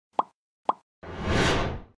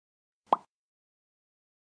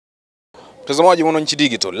Mtazamaji Mwananchi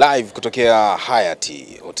Digital live kutokea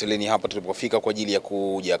Hayati hotelini hapa tulipofika kwa ajili ya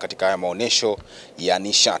kuja katika haya maonesho ya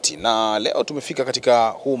nishati, na leo tumefika katika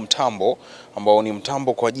huu mtambo ambao ni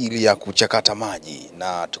mtambo kwa ajili ya kuchakata maji,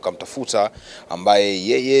 na tukamtafuta ambaye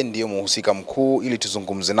yeye ndiyo mhusika mkuu ili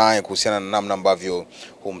tuzungumze naye kuhusiana na namna ambavyo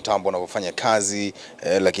huu mtambo unavyofanya kazi,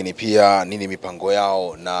 lakini pia nini mipango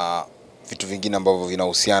yao na vitu vingine ambavyo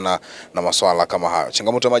vinahusiana na masuala kama haya.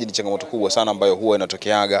 Changamoto ya maji ni changamoto kubwa sana ambayo huwa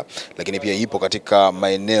inatokeaga, lakini pia ipo katika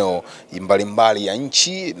maeneo mbalimbali ya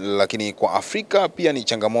nchi, lakini kwa Afrika pia ni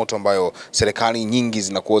changamoto ambayo serikali nyingi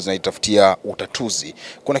zinakuwa zinaitafutia utatuzi.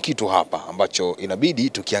 Kuna kitu hapa ambacho inabidi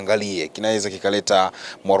tukiangalie, kinaweza kikaleta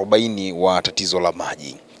mwarobaini wa tatizo la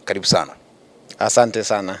maji. Karibu sana. Asante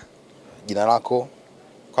sana. Jina lako?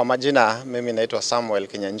 Kwa majina mimi naitwa Samuel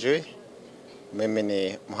Kinyanjui. Mimi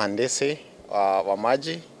ni mhandisi wa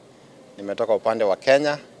maji. Nimetoka upande wa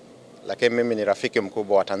Kenya, lakini mimi ni rafiki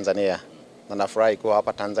mkubwa wa Tanzania. Na nafurahi kuwa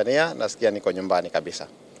hapa Tanzania, nasikia niko nyumbani kabisa.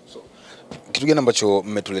 Kitu gani ambacho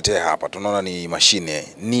mmetuletea hapa? Tunaona ni mashine.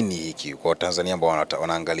 Nini hiki kwa Tanzania ambao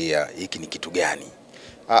wanaangalia, hiki ni kitu gani?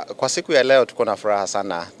 Kwa siku ya leo tuko na furaha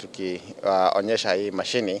sana tukionyesha hii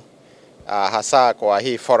mashini, hasa kwa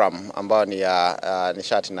hii forum ambayo ni ya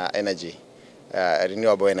nishati na energy,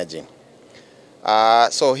 renewable energy.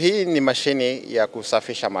 So hii ni mashini ya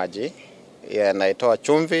kusafisha maji, yanaitoa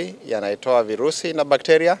chumvi, yanaitoa virusi na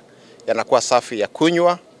bakteria, yanakuwa safi ya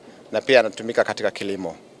kunywa na pia yanatumika katika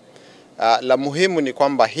kilimo. La muhimu ni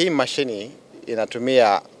kwamba hii mashini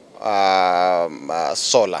inatumia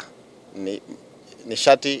solar,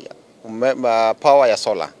 nishati power ya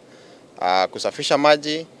solar, kusafisha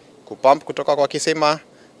maji, kupump kutoka kwa kisima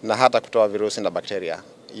na hata kutoa virusi na bakteria,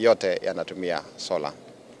 yote yanatumia solar.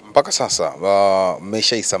 Mpaka sasa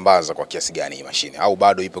mmeshaisambaza kwa kiasi gani hii mashine, au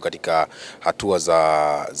bado ipo katika hatua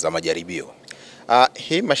za majaribio?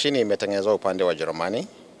 Hii mashine imetengenezwa upande wa Jerumani.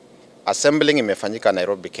 Assembling imefanyika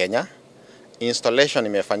Nairobi, Kenya. Installation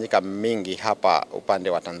imefanyika mingi hapa upande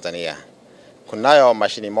wa Tanzania. Kunayo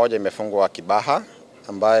mashini moja imefungwa Kibaha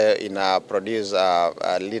ambayo ina produce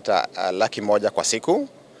lita 100,000 kwa siku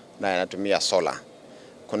na inatumia solar.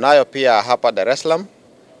 Kunayo pia hapa Dar es Salaam,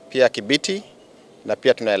 pia Kibiti, na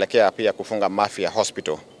pia tunaelekea pia kufunga Mafia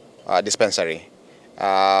Hospital dispensary.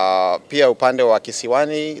 Pia upande wa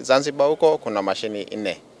Kisiwani Zanzibar huko kuna mashini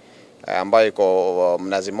 4 ambayo iko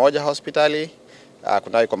Mnazi Moja hospitali,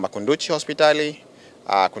 kunayo iko Makunduchi hospitali,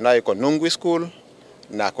 kunayo iko Nungwi School,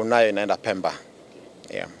 na kunayo inaenda Pemba.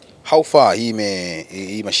 Yeah. How far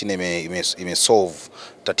hii mashine imesolve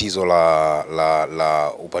tatizo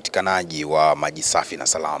la upatikanaji wa maji safi na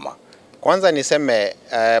salama? Kwanza niseme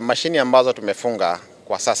mashini ambazo tumefunga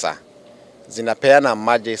kwa sasa zinapeana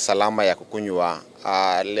maji salama ya kukunywa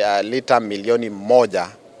lita 1,000,000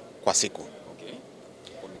 kwa siku. Okay.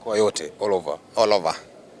 Kwa mikoa yote, all over.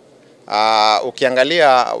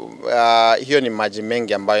 Ukiangalia hiyo ni maji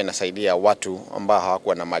mengi ambayo inasaidia watu ambao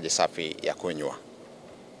hawakuwa na maji safi ya kunywa.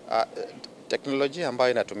 Teknolojia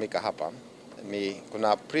ambayo inatumika hapa ni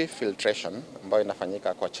kuna pre-filtration ambayo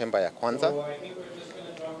inafanyika kwa chamber ya kwanza,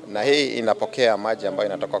 na hii inapokea maji ambayo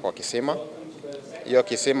inatoka kwa kisima. Hiyo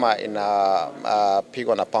kisima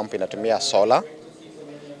inapigwa na pump, inatumia solar.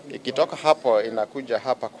 Ikitoka hapo inakuja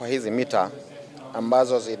hapa kwa hizi mita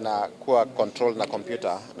ambazo zinakuwa control na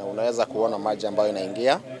computer, na unaweza kuona maji ambayo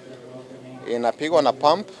inaingia. Inapigwa na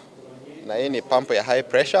pump, na hii ni pump ya high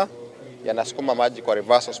pressure, yanasukuma maji kwa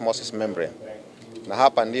reverse osmosis membrane. Na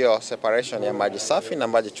hapa ndio separation ya maji safi na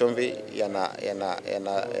maji chumvi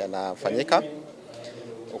yanafanyika.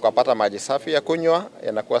 Ukapata maji safi ya kunywa,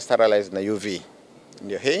 yanakuwa sterilized na UV.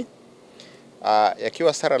 Ndio hii.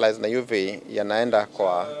 Yakiwa sterilized na UV, yanaenda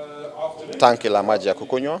kwa tanki la maji ya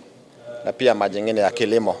kukunywa na pia maji mengine ya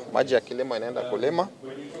kilimo. Maji ya kilimo inaenda kulima,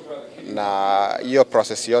 na hiyo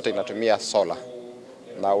process yote inatumia solar.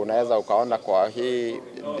 Na unaweza ukaona kwa hii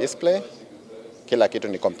display, kila kitu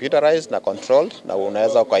ni computerized na controlled, na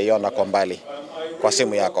unaweza ukaiona kwa mbali kwa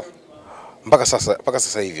simu yako. Mpaka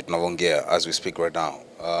sasa hivi tunavyoongea, as we speak right now,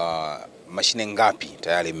 mashine ngapi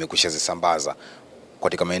tayari mmekwisha zisambaza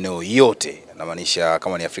katika maeneo yote? Namaanisha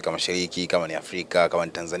kama ni Afrika Mashariki, kama ni Afrika, kama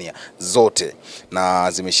ni Tanzania, zote,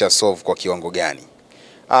 na zimesha solve kwa kiwango gani?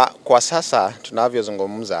 Kwa sasa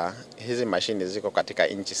tunavyozungumza, hizi mashine ziko katika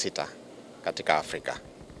nchi 6 katika Afrika.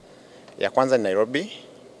 Ya kwanza ni Nairobi.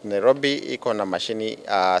 Nairobi iko na mashini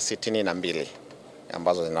 62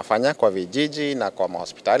 ambazo zinafanya kwa vijiji na kwa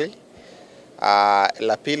mahospitali.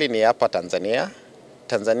 La pili ni hapa Tanzania.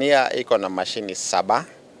 Tanzania iko na mashini 7.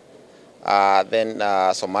 Then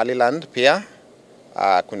Somaliland pia,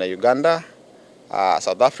 kuna Uganda,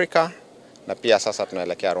 South Africa, na pia sasa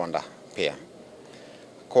tunaelekea Rwanda pia.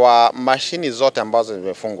 Kwa mashini zote ambazo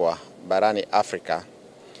zimefungwa barani Afrika,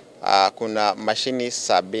 kuna mashini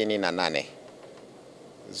 78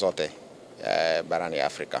 zote barani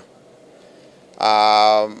Afrika.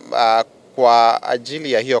 Kwa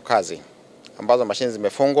ajili ya hiyo kazi ambazo mashini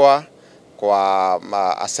zimefungwa kwa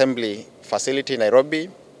assembly facility Nairobi,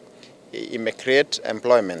 ime-create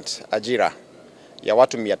employment, ajira ya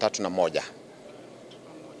watu 301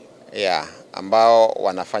 ambao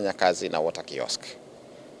wanafanya kazi na WaterKiosk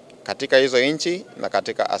katika hizo inchi na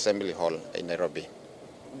katika assembly hall in Nairobi.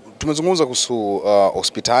 Tumezungumza kuhusu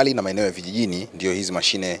hospitali na maeneo ya vijijini, ndio hizi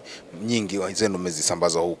mashine nyingi zenu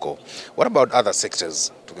mmezisambaza huko. What about other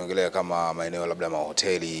sectors? Tukiongelea kama maeneo labda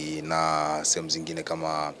mahoteli na sehemu zingine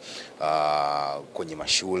kama kwenye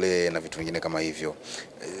mashule na vitu vingine kama hivyo.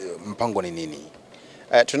 Mpango ni nini?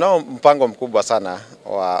 Tunao mpango mkubwa sana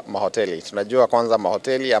wa mahoteli. Tunajua kwanza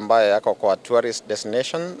mahoteli ambayo yako kwa tourist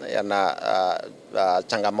destination yana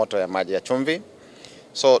changamoto ya maji ya chumvi.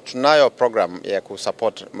 So tunayo program ya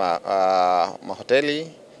kusupport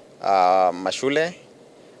mahoteli, mashule,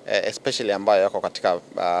 especially ambayo yako katika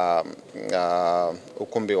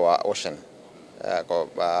ukumbi wa ocean,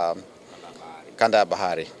 kanda ya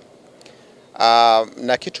bahari.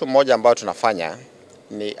 Na kitu moja ambayo tunafanya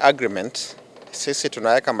ni agreement. Sisi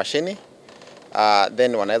tunaweka mashini,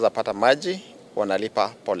 then wanaweza pata maji, wanalipa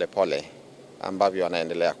pole pole ambavyo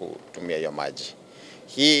wanaendelea kutumia hiyo maji.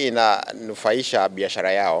 Hii inanufaisha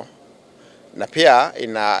biashara yao na pia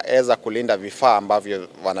inaweza kulinda vifaa ambavyo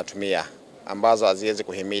wanatumia ambazo haziwezi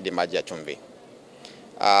kuhimidi maji ya chumvi.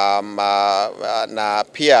 Na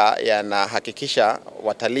pia yanahakikisha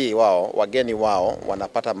watalii wao, wageni wao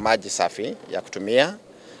wanapata maji safi ya kutumia.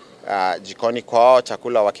 Jikoni kwao,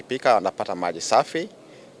 chakula wakipika wanapata maji safi,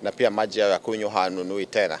 na pia maji yao ya kunywa hanunui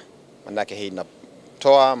tena. Manake hii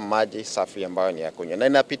inatoa maji safi ambayo ni ya kunywa na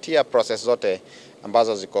inapitia process zote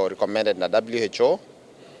ambazo ziko recommended na WHO,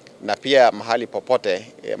 na pia mahali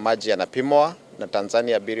popote maji yanapimwa na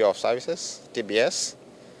Tanzania Bureau of Services TBS,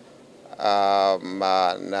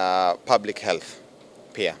 na public health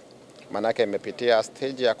pia. Manake imepitia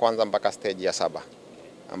stage ya kwanza mpaka stage ya 7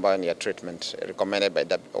 ambayo ni ya treatment recommended by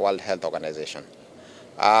the World Health Organization.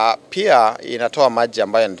 Pia inatoa maji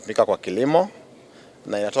ambayo yanatumika kwa kilimo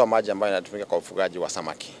na inatoa maji ambayo yanatumika kwa ufugaji wa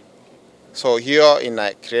samaki. So hiyo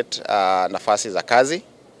ina create nafasi za kazi,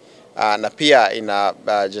 na pia ina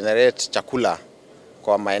generate chakula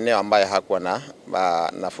kwa maeneo ambayo hakuwa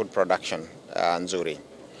na food production nzuri.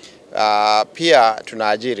 Pia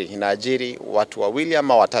inaajiri watu 2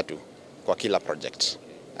 ama 3 kwa kila project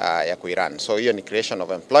ya kuirun. So hiyo ni creation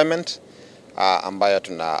of employment ambayo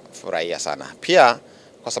tunafurahia sana. Pia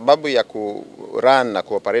kwa sababu ya kurun na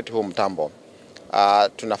kuoperate huu mtambo,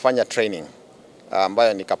 tunafanya training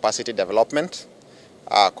ambayo ni capacity development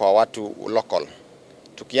kwa watu local.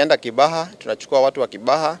 Tukienda Kibaha, tunachukua watu wa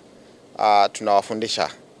Kibaha, tunawafundisha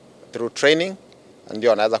through training, ndio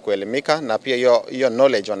wanaweza kuelimika, na pia hiyo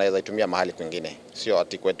knowledge wanaweza itumia mahali kwingine, sio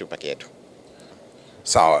ati kwetu peke yetu.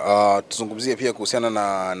 Sawa, tuzungumzie pia kuhusiana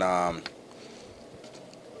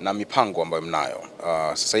na mipango ambayo mnayo.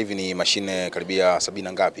 Sasa hivi ni mashine karibia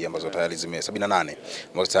 70 ngapi ambazo tayari 78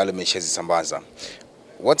 ambazo tayari mmeshazisambaza.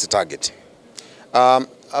 What's the target?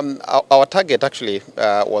 Our target actually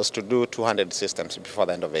was to do 200 systems before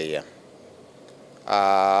the end of the year.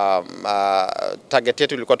 Target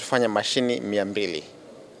yetu ilikuwa tufanye mashini 200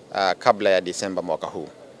 kabla ya Disemba mwaka huu.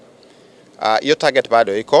 Hiyo target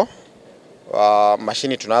bado iko.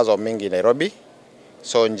 Mashini tunazo mingi Nairobi,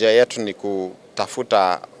 so njia yetu ni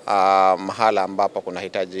kutafuta mahala ambapo kuna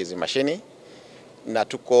hitaji hizi mashini, na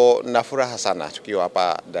tuko na furaha sana tukiwa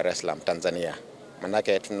hapa Dar es Salaam, Tanzania.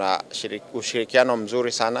 Manake tuna ushirikiano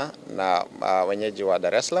mzuri sana na wenyeji wa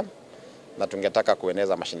Dar es Salaam, na tungetaka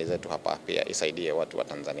kueneza mashini zetu hapa pia isaidie watu wa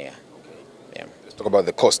Tanzania. Yeah. Let's talk about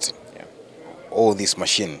the cost. Yeah. All this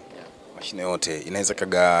machine, mashine yote inaweza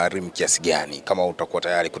kagharimu kiasi gani kama utakuwa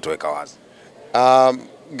tayari kutoweka wazi?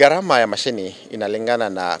 Gharama ya mashini inalingana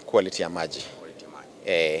na quality ya maji.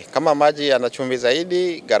 Kama maji yana chumvi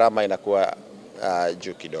zaidi, gharama inakuwa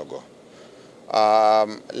juu kidogo.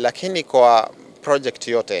 Lakini kwa project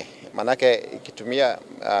yote, manake ikitumia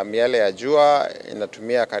miale ya jua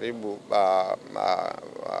inatumia karibu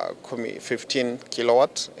 15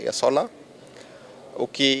 kilowatt ya solar.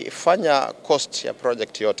 Ukifanya cost ya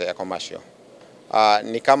project yote ya commercial,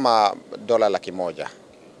 ni kama $100,000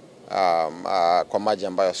 kwa maji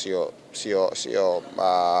ambayo sio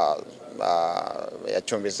ya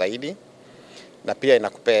chumvi zaidi, na pia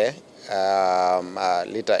inakupea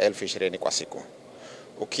lita 20,000 kwa siku.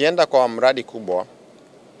 Ukienda kwa mradi kubwa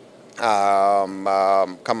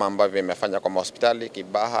kama ambavyo imefanya kwa hospitali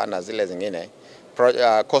Kibaha na zile zingine,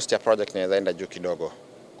 cost ya project inaweza enda juu kidogo.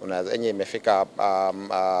 Kuna zenye imefika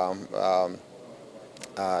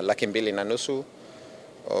 $250,000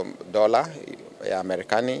 dola ya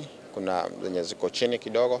Marekani. Kuna zenye ziko chini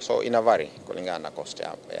kidogo, so ina vary kulingana na cost ya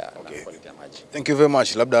quality ya maji. Thank you very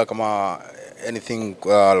much. Labda kama anything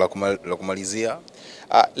la kumalizia?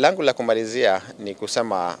 Langu la kumalizia ni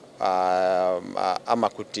kusema ama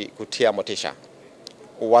kutia motisha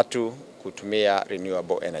watu kutumia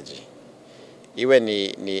renewable energy. Iwe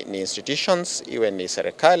ni institutions, iwe ni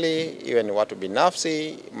serikali, iwe ni watu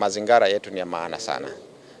binafsi, mazingira yetu ni ya maana sana.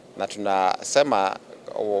 Na tunasema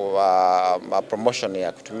promotion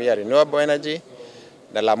ya kutumia renewable energy,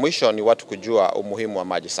 na la mwisho ni watu kujua umuhimu wa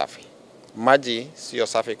maji safi. Maji sio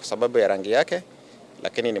safi kwa sababu ya rangi yake,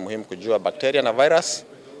 lakini ni muhimu kujua bakteria na virus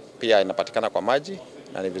pia inapatikana kwa maji,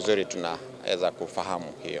 na ni vizuri tunaweza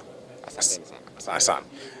kufahamu hiyo. Asante sana.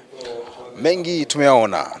 Mengi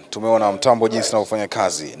tumeona mtambo jinsi unavyofanya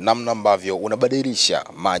kazi, namna ambavyo unabadilisha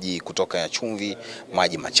maji kutoka ya chumvi,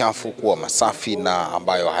 maji machafu kuwa masafi na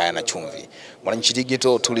ambayo hayana chumvi. Mwananchi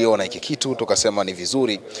Digital tuliona hiki kitu tukasema ni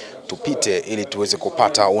vizuri tupite ili tuweze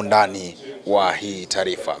kupata undani wa hii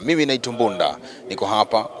taarifa. Mimi naitwa Mbunda, niko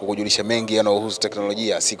hapa kukujulisha mengi yanayohusu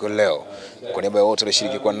teknolojia siku leo. Kwa niaba ya wote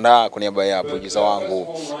walioshiriki kuandaa, kwa niaba ya producer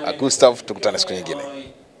wangu Gustav, tukutane siku nyingine.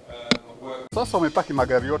 Sasa umepaki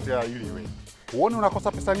magari yote ya ili we. Uone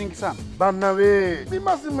unakosa pesa nyingi sana. Bana we,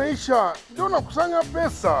 bima zimeisha, ndio nakusanya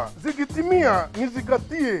pesa. Zikitimia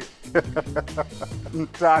nizikatie.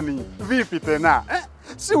 Mtani, vipi tena?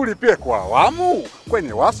 Si ulipie kwa awamu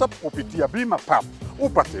kwenye WhatsApp kupitia bima pap.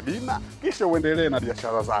 Upate bima kisha uendelee na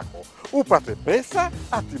biashara zako. Upate pesa,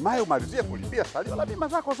 hatimaye umalizie kulipia salio la bima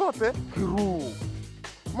zako zote. Kiru.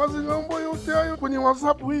 Mazingambo yote hayo kwenye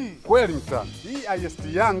WhatsApp hii. Kweli mtani, hii IST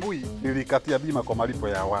yangu hii nilikatia bima kwa malipo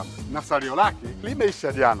ya awamu. Na salio lake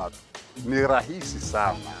limeisha jana tu. Ni rahisi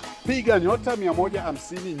sana. Piga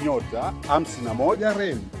 *150 *51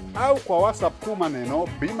 reli. Au kwa WhatsApp tuma neno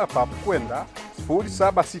bima pap kwenda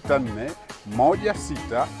 0764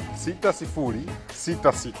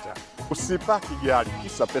 166066. Usipaki gari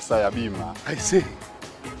kisa pesa ya bima. Aise,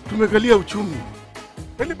 tumegalia uchumi.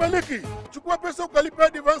 Elibaliki, chukua pesa ukalipa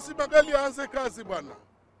advance magari aanze kazi bwana.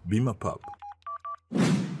 Bima Pub.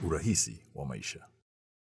 Urahisi wa maisha.